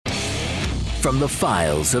From the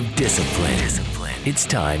files of discipline, it's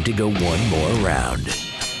time to go one more round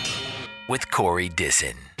with Corey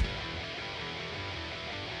Dissin.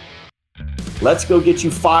 Let's go get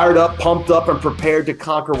you fired up, pumped up, and prepared to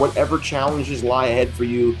conquer whatever challenges lie ahead for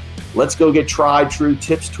you. Let's go get tried, true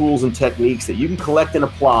tips, tools, and techniques that you can collect and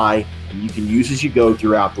apply and you can use as you go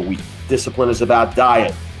throughout the week. Discipline is about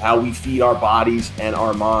diet, how we feed our bodies and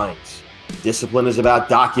our minds. Discipline is about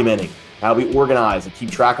documenting, how we organize and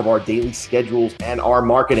keep track of our daily schedules and our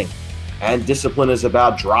marketing. And discipline is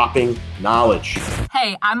about dropping knowledge.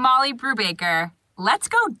 Hey, I'm Molly Brubaker. Let's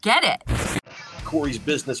go get it. Corey's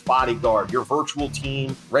Business Bodyguard, your virtual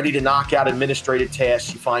team, ready to knock out administrative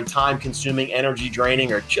tasks you find time-consuming,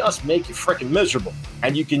 energy-draining, or just make you freaking miserable.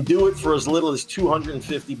 And you can do it for as little as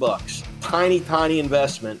 $250. Tiny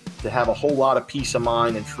investment to have a whole lot of peace of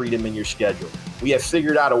mind and freedom in your schedule. We have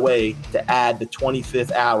figured out a way to add the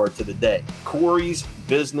 25th hour to the day. Corey's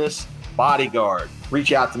Business Bodyguard.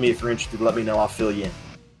 Reach out to me if you're interested. Let me know. I'll fill you in.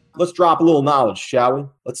 Let's drop a little knowledge, shall we?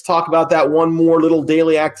 Let's talk about that one more little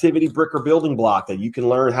daily activity, brick or building block that you can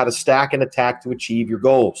learn how to stack and attack to achieve your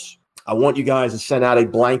goals. I want you guys to send out a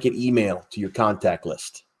blanket email to your contact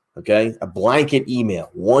list, okay? A blanket email,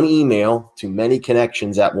 one email to many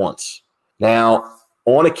connections at once. Now,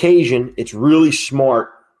 on occasion, it's really smart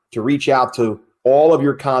to reach out to all of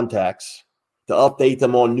your contacts to update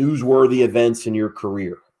them on newsworthy events in your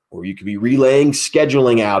career, or you could be relaying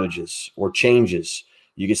scheduling outages or changes.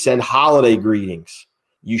 You can send holiday greetings.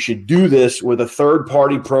 You should do this with a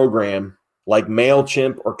third-party program like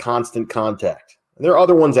MailChimp or Constant Contact. And there are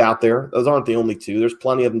other ones out there. Those aren't the only two. There's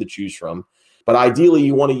plenty of them to choose from. But ideally,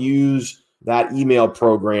 you want to use that email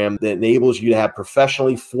program that enables you to have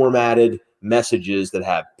professionally formatted messages that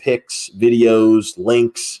have pics, videos,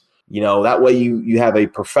 links. You know, that way you have a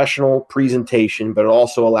professional presentation, but it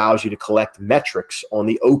also allows you to collect metrics on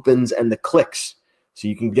the opens and the clicks. So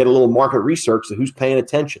you can get a little market research to who's paying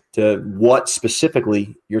attention to what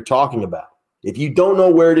specifically you're talking about. If you don't know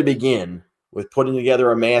where to begin with putting together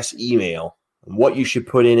a mass email, and what you should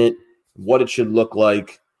put in it, what it should look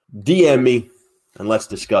like, DM me and let's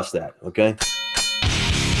discuss that, okay?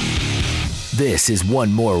 This is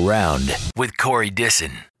One More Round with Corey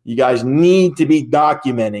Dissin. You guys need to be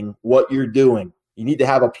documenting what you're doing. You need to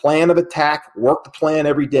have a plan of attack, work the plan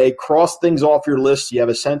every day, cross things off your list so you have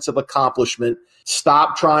a sense of accomplishment.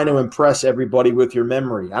 Stop trying to impress everybody with your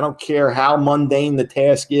memory. I don't care how mundane the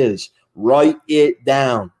task is. Write it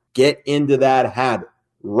down. Get into that habit.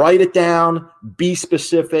 Write it down. Be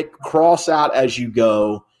specific. Cross out as you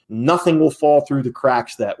go. Nothing will fall through the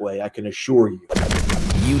cracks that way, I can assure you.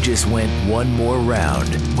 You just went one more round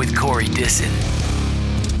with Corey Dissin.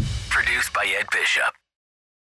 Produced by Ed Bishop.